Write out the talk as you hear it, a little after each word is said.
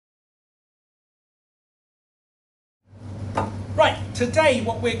Today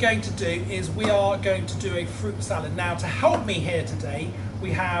what we're going to do is we are going to do a fruit salad. Now to help me here today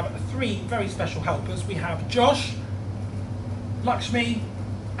we have three very special helpers. We have Josh, Lakshmi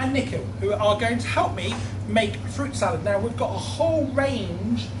and Nikhil, who are going to help me make fruit salad. Now we've got a whole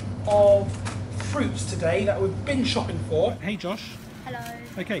range of fruits today that we've been shopping for. Hey Josh. Hello.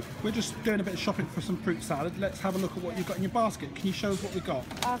 Okay, we're just doing a bit of shopping for some fruit salad. Let's have a look at what you've got in your basket. Can you show us what we've got?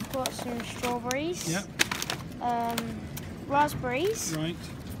 I've got some strawberries. Yeah. Raspberries. Right.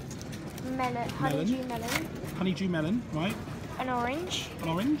 Honeydew melon. Honeydew melon, right. An orange. An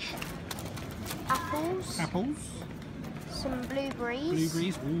orange. Apples. Apples. Some blueberries.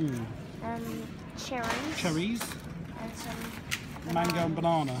 Blueberries, ooh. Cherries. Cherries. And some Mango and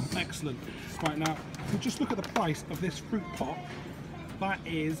banana, excellent. Right, now, if we just look at the price of this fruit pot, that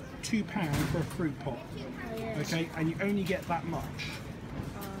is £2 for a fruit pot. Oh, yes. Okay, and you only get that much.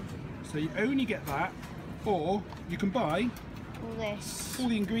 So you only get that, or you can buy all this. all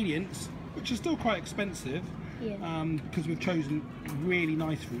the ingredients, which are still quite expensive, Yeah. because we've chosen really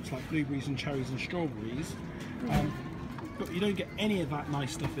nice fruits like blueberries and cherries and strawberries. But you don't get any of that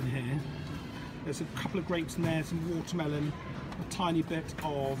nice stuff in here. There's a couple of grapes in there, some watermelon, a tiny bit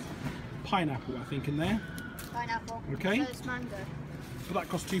of pineapple, I think, in there. Pineapple. Okay. So it's mango. But that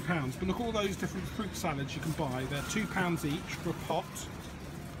costs £2. But look at all those different fruit salads you can buy. They're £2 each for a pot.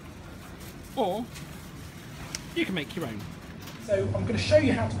 Or you can make your own. So I'm going to show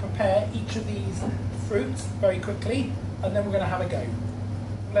you how to prepare each of these fruits very quickly, and then we're going to have a go.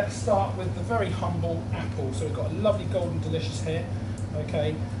 Let's start with the very humble apple. So we've got a lovely Golden Delicious here.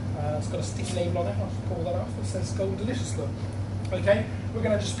 Okay, it's got a sticky label on it. I'll just pull that off. It says Golden Delicious, look. Okay, we're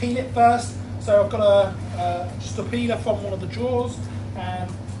going to just peel it first. So I've got just a peeler from one of the drawers,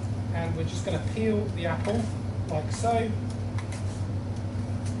 and we're just going to peel the apple like so.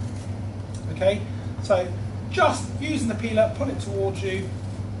 Okay, so just using the peeler, put it towards you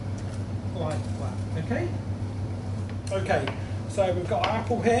like that. Okay. Okay. So we've got our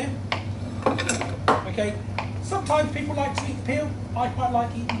apple here. Okay. Sometimes people like to eat the peel. I quite like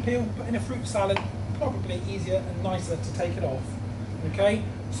eating the peel, but in a fruit salad, probably easier and nicer to take it off. Okay.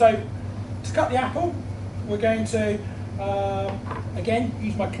 So to cut the apple, we're going to again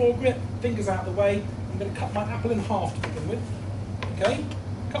use my claw grip, fingers out of the way. I'm going to cut my apple in half to begin with. Okay.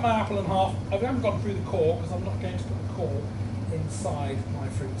 Cut my apple in half. I haven't gone through the core because I'm not going to put the core inside my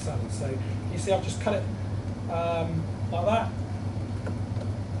fruit salad. So you see, I've just cut it like that.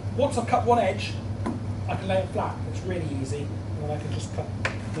 Once I've cut one edge, I can lay it flat. It's really easy, and then I can just cut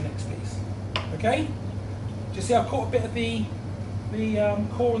the next piece. Okay? Do you see I've caught a bit of the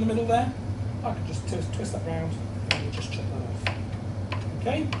core in the middle there? I can just twist that round and we'll just chop that off.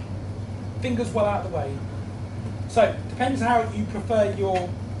 Okay? Fingers well out of the way. So, depends how you prefer your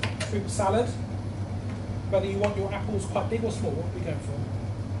fruit salad, whether you want your apples quite big or small. What are we going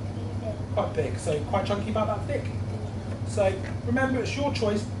for? Quite big, so quite chunky, about that thick. So remember, it's your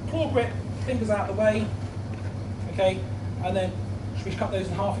choice. Claw grip, fingers out of the way. Okay, and then should we cut those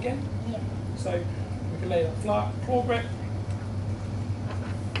in half again? Yeah. So we can lay that flat. Claw grip,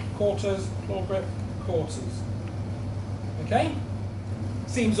 quarters, claw grip, quarters. Okay.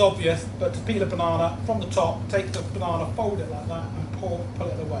 Seems obvious, but to peel a banana from the top, take the banana, fold it like that, and pull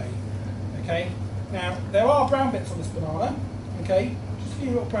it away. Okay. Now there are brown bits on this banana. Okay, just a few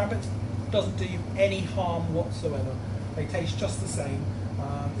little brown bits. Doesn't do you any harm whatsoever. They taste just the same.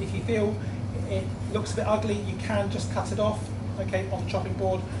 If you feel it looks a bit ugly, you can just cut it off. Okay, on the chopping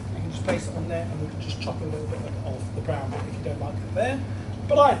board, you can just place it on there, and we can just chop a little bit off the brown bit if you don't like it there.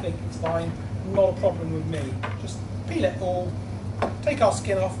 But I think it's fine. Not a problem with me. Just peel it all. Take our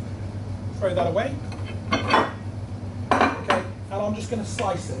skin off, throw that away. Okay, and I'm just going to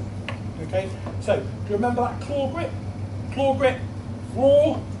slice it. Okay, so do you remember that claw grip? Claw grip,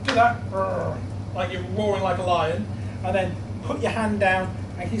 roar, do that, like you're roaring like a lion, and then put your hand down,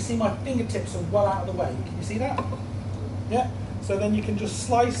 and can you see my fingertips are well out of the way? Can you see that? Yeah, so then you can just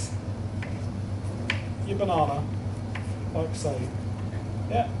slice your banana, like so.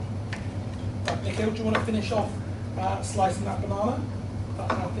 Yeah. Right, Nikhil, do you want to finish off slicing that banana?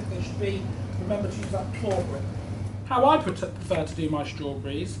 That's how thick they should be. Remember to use that claw grip. How I prefer to do my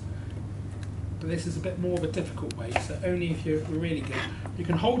strawberries, but this is a bit more of a difficult way, so only if you're really good. You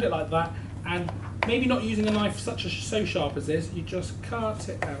can hold it like that, and maybe not using a knife so sharp as this, you just cut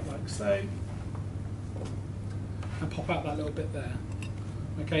it out like so, and pop out that little bit there.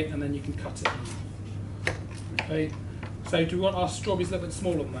 Okay, and then you can cut it out. Okay, so do we want our strawberries a little bit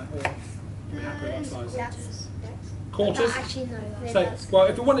smaller than that, or are we happy with that size? Quarters? Actually, no. So, well,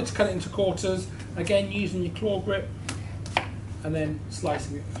 if we wanted to cut it into quarters, again using your claw grip, and then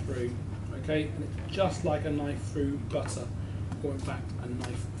slicing it through. Okay, and it's just like a knife through butter. or in fact a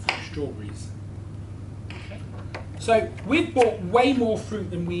knife for strawberries. Okay. So we've bought way more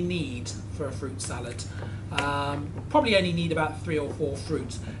fruit than we need for a fruit salad. Probably only need about 3 or 4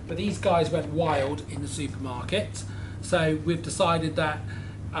 fruits, but these guys went wild in the supermarket, so we've decided that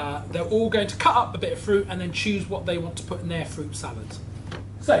they're all going to cut up a bit of fruit and then choose what they want to put in their fruit salad.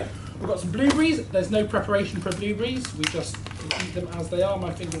 So we've got some blueberries. There's no preparation for blueberries, we just eat them as they are.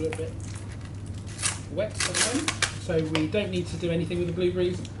 My fingers are a bit wet at the moment, so we don't need to do anything with the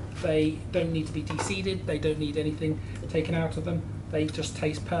blueberries. They don't need to be de-seeded, they don't need anything taken out of them, they just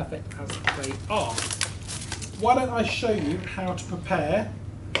taste perfect as they are. Why don't I show you how to prepare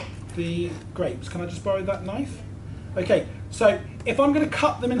the grapes? Can I just borrow that knife? Okay, so if I'm going to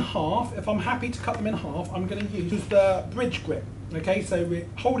cut them in half, if I'm happy to cut them in half, I'm going to use the bridge grip. Okay, so we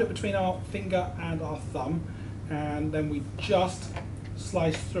hold it between our finger and our thumb, and then we just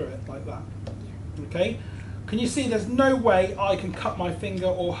slice through it like that. Okay, can you see there's no way I can cut my finger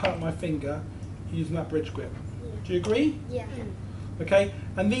or hurt my finger using that bridge grip? Do you agree? Yeah. Okay,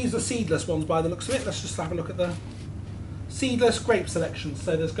 and these are seedless ones by the looks of it. Let's just have a look at the seedless grape selection.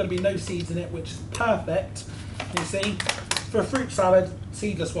 So there's going to be no seeds in it, which is perfect. You see, for a fruit salad,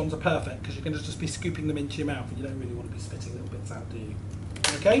 seedless ones are perfect because you can just be scooping them into your mouth and you don't really want to be spitting little bits out, do you?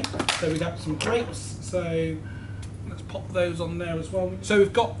 Okay, so we've got some grapes, so let's pop those on there as well. So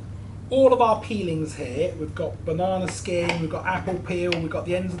we've got all of our peelings here. We've got banana skin, we've got apple peel, we've got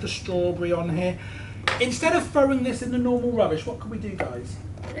the ends of the strawberry on here. Instead of throwing this in the normal rubbish, what can we do, guys?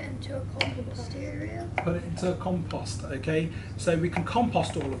 Put it into a compost area. Put it into a compost, okay? So we can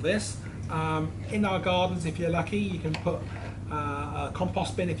compost all of this. In our gardens, if you're lucky, you can put a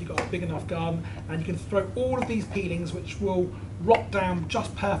compost bin if you've got a big enough garden, and you can throw all of these peelings, which will rot down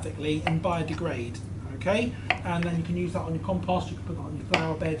just perfectly and biodegrade, okay? And then you can use that on your compost, you can put that on your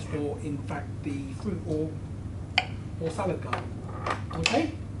flower beds, or in fact the fruit or salad garden,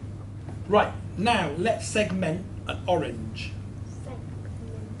 okay? Right, now let's segment an orange.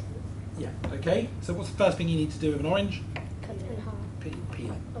 Yeah, okay. So what's the first thing you need to do with an orange? Cut it in half.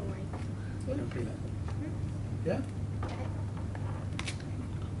 Peel it. Oh my. And peel it. Yeah?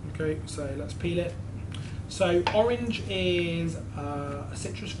 Okay, so let's peel it. So orange is a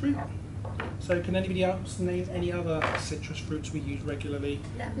citrus fruit. So can anybody else name any other citrus fruits we use regularly?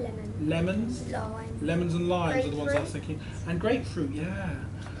 Lemon. Lemons? Lime. Lemons and limes are the ones I was Grapefruit. thinking. And grapefruit, yeah.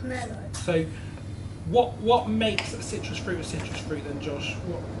 Mellow. So what makes a citrus fruit then, Josh?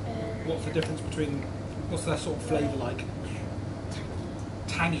 What's the difference between, what's their sort of flavour like?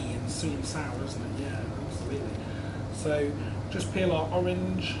 Tangy and sweet and sour, isn't it? Yeah, absolutely. So just peel our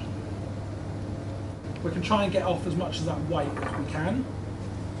orange. We can try and get off as much of that white as we can.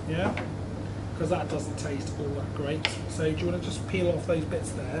 Yeah? Because that doesn't taste all that great. So do you want to just peel off those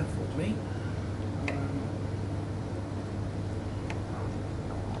bits there for me?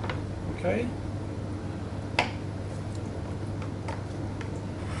 Okay.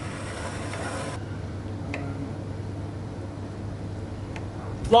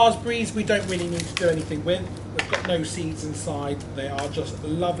 Raspberries we don't really need to do anything with. They've got no seeds inside. They are just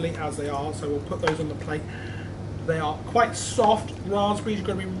lovely as they are, so we'll put those on the plate. They are quite soft raspberries. You've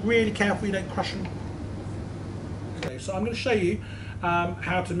got to be really careful you don't crush them. Okay, so I'm going to show you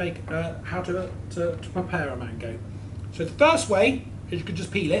how to make to prepare a mango. So the first way is you could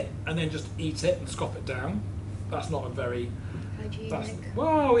just peel it and then just eat it and scoff it down. That's not a very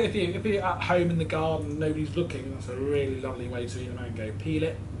well, if you're at home in the garden, nobody's looking, that's a really lovely way to eat a mango. Peel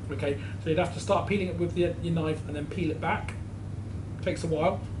it, okay? So you'd have to start peeling it with your knife and then peel it back. Takes a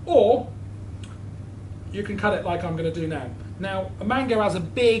while. Or you can cut it like I'm going to do now. Now, a mango has a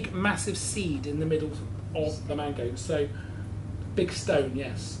big, massive seed in the middle of the mango. So, big stone,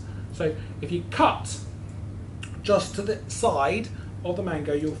 yes. So if you cut just to the side of the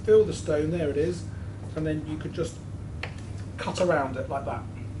mango, you'll feel the stone, there it is, and then you could just cut around it like that.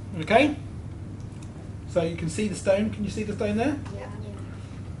 Okay? So you can see the stone. Can you see the stone there? Yeah.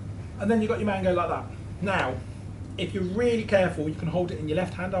 And then you've got your mango like that. Now, if you're really careful, you can hold it in your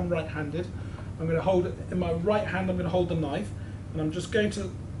left hand. I'm right-handed. I'm going to hold it in my right hand. I'm going to hold the knife, and I'm just going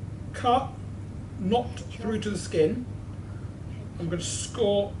to cut, not through to the skin. I'm going to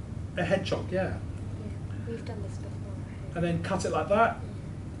score a hedgehog. Yeah. We've done this before. And then cut it like that.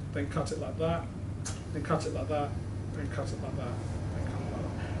 Then cut it like that. Then cut it like that. Then cut it like that. Then cut it like that.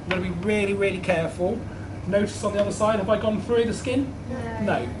 I'm going to be really, really careful. Notice on the other side, have I gone through the skin?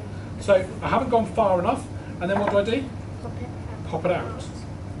 No. So I haven't gone far enough. And then what do? Pop it out. Pop it out.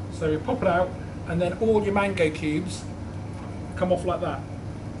 So you pop it out, and then all your mango cubes come off like that.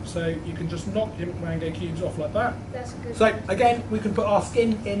 So you can just knock your mango cubes off like that. That's good. So again, we can put our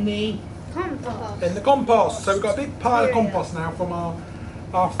skin in the Compost. In the compost. So we've got a big pile of compost now from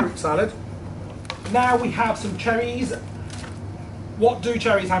our fruit salad. Now we have some cherries. What do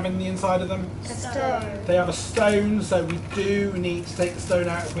cherries have in the inside of them? A stone. They have a stone, so we do need to take the stone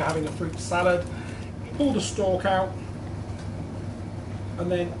out if we're having a fruit salad. Pull the stalk out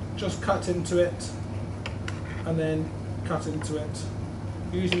and then just cut into it and then cut into it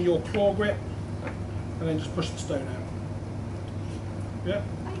using your claw grip and then just push the stone out. Yeah?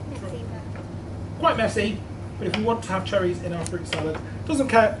 Quite messy, but if we want to have cherries in our fruit salad,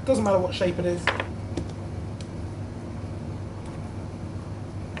 doesn't matter what shape it is.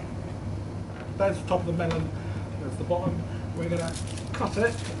 There's the top of the melon, there's the bottom. We're going to cut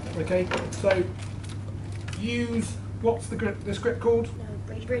it, okay? So use, what's the grip? This grip called?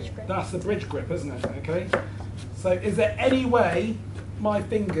 Bridge grip. That's the bridge grip, isn't it? Okay. So is there any way my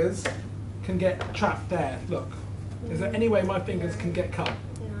fingers can get trapped there? Look. Is there any way my fingers can get cut?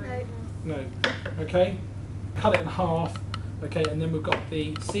 No. No. Okay. Cut it in half. Okay, and then we've got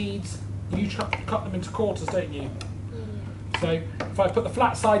the seeds. You cut them into quarters, don't you? Yeah. So if I put the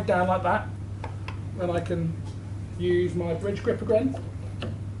flat side down like that, then I can use my bridge grip again.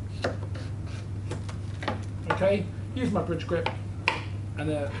 Okay, use my bridge grip, and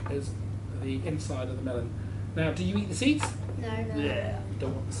there is the inside of the melon. Now, do you eat the seeds? No. Yeah,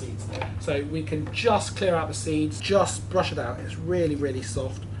 don't want the seeds. So we can just clear out the seeds, just brush it out. It's really, really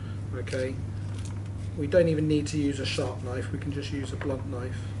soft. Okay, we don't even need to use a sharp knife. We can just use a blunt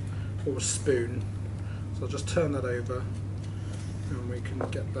knife or a spoon. So I'll just turn that over, and we can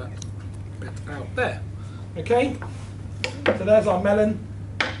get that bit out there. Okay, so there's our melon.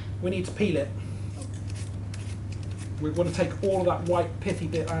 We need to peel it. We want to take all of that white pithy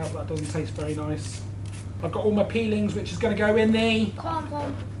bit out. That doesn't taste very nice. I've got all my peelings, which is going to go in the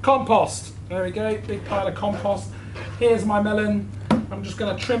compost. There we go, big pile of compost. Here's my melon. I'm just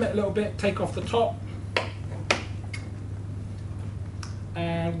going to trim it a little bit, take off the top.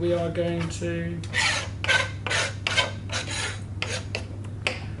 And we are going to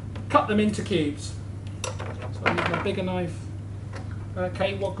cut them into cubes. So I use my bigger knife.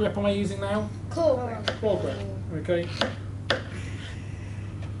 Okay, what grip am I using now? Claw grip. Okay.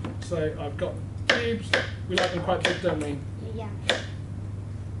 So I've got cubes. We like them quite big, don't we? Yeah.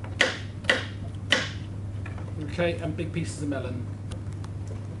 Okay, and big pieces of melon.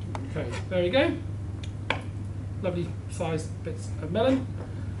 Okay, there we go. Lovely sized bits of melon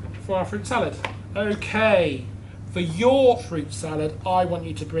for our fruit salad. Okay, for your fruit salad, I want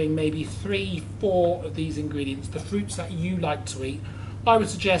you to bring maybe 3-4 of these ingredients, the fruits that you like to eat. I would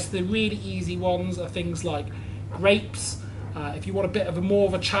suggest the really easy ones are things like grapes. If you want a bit of more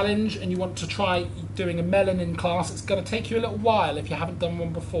of a challenge and you want to try doing a melon in class, it's going to take you a little while if you haven't done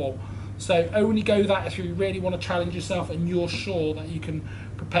one before. So only go that if you really want to challenge yourself and you're sure that you can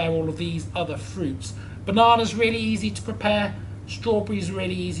prepare all of these other fruits. Banana's really easy to prepare. Strawberries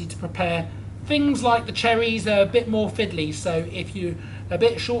really easy to prepare. Things like the cherries are a bit more fiddly, so if you're a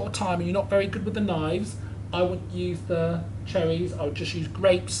bit short of time and you're not very good with the knives, I wouldn't use the cherries. I would just use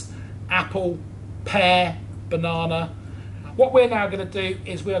grapes, apple, pear, banana. What we're now going to do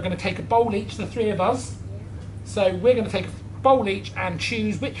is we are going to take a bowl each, the three of us. So we're going to take a bowl each and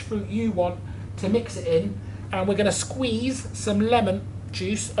choose which fruit you want to mix it in, and we're going to squeeze some lemon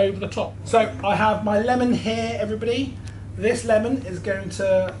juice over the top. So I have my lemon here, everybody. This lemon is going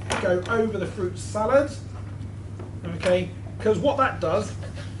to go over the fruit salad. Okay, because what that does,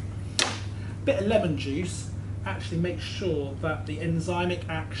 a bit of lemon juice actually makes sure that the enzymic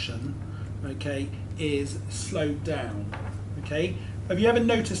action, okay, is slowed down. Okay, have you ever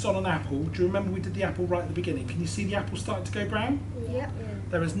noticed on an apple, do you remember we did the apple right at the beginning? Can you see the apple starting to go brown? Yeah.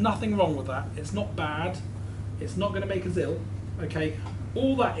 There is nothing wrong with that. It's not bad. It's not going to make us ill. Okay,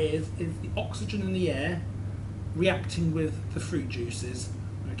 all that is the oxygen in the air reacting with the fruit juices.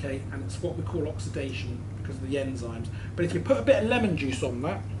 Okay, and it's what we call oxidation because of the enzymes. But if you put a bit of lemon juice on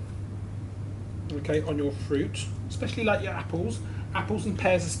that, okay, on your fruit, especially like your apples and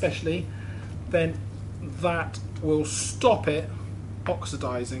pears especially, then that will stop it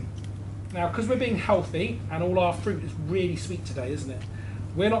oxidizing. Now, because we're being healthy and all our fruit is really sweet today, isn't it?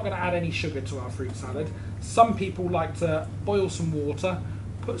 We're not going to add any sugar to our fruit salad. Some people like to boil some water,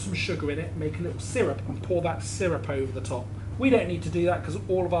 put some sugar in it, make a little syrup and pour that syrup over the top. We don't need to do that because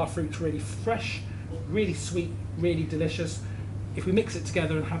all of our fruit's really fresh, really sweet, really delicious. If we mix it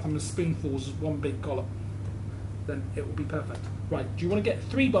together and have them as spoonfuls as one big gollop, then it will be perfect. Right, do you want to get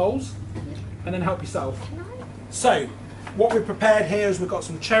 3 bowls and then help yourself? So, what we've prepared here is we've got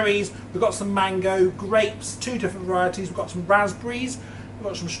some cherries, we've got some mango, grapes, 2 different varieties, we've got some raspberries, we've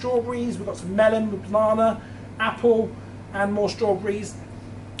got some strawberries, we've got some melon with banana, apple and more strawberries.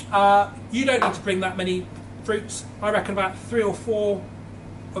 You don't need to bring that many fruits. I reckon about 3 or 4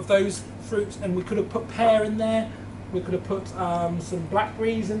 of those fruits, and we could have put pear in there, we could have put some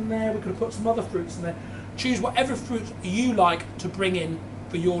blackberries in there, we could have put some other fruits in there. Choose whatever fruits you like to bring in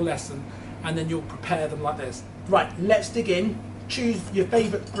for your lesson, and then you'll prepare them like this. Right, let's dig in. Choose your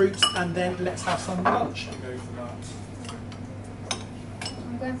favourite fruits, and then let's have some lunch. Go for that.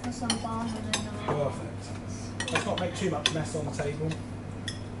 I'm going for some banana. Perfect. Let's not make too much mess on the table.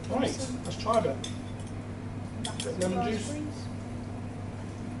 Right, let's try a bit. Bit of lemon juice.